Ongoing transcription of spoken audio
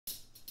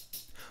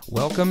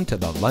Welcome to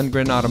the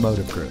Lundgren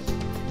Automotive Group.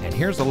 And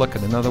here's a look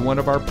at another one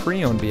of our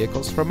pre-owned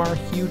vehicles from our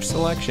huge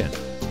selection.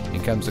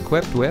 It comes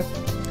equipped with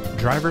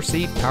driver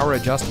seat power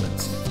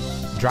adjustments,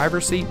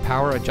 driver seat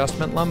power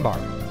adjustment lumbar,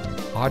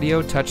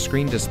 audio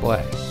touchscreen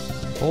display,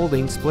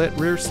 folding split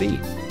rear seat,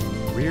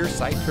 rear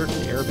side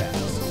curtain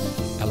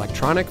airbags,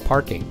 electronic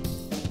parking,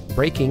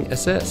 braking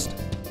assist,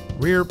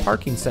 rear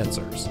parking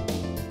sensors,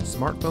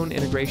 smartphone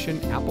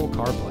integration Apple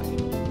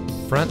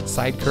CarPlay, front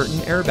side curtain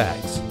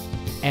airbags,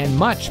 and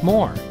much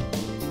more.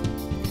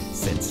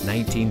 Since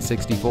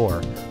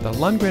 1964, the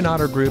Lundgren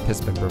Auto Group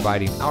has been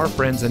providing our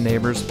friends and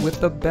neighbors with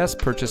the best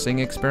purchasing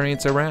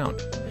experience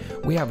around.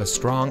 We have a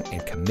strong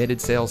and committed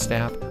sales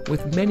staff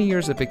with many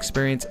years of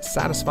experience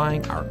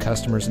satisfying our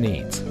customers'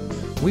 needs.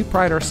 We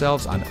pride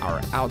ourselves on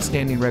our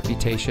outstanding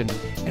reputation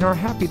and are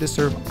happy to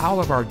serve all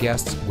of our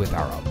guests with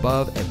our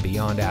above and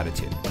beyond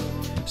attitude.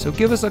 So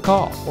give us a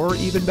call, or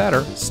even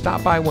better,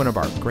 stop by one of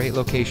our great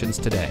locations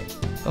today.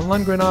 The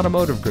Lundgren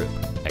Automotive Group.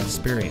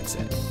 Experience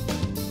it.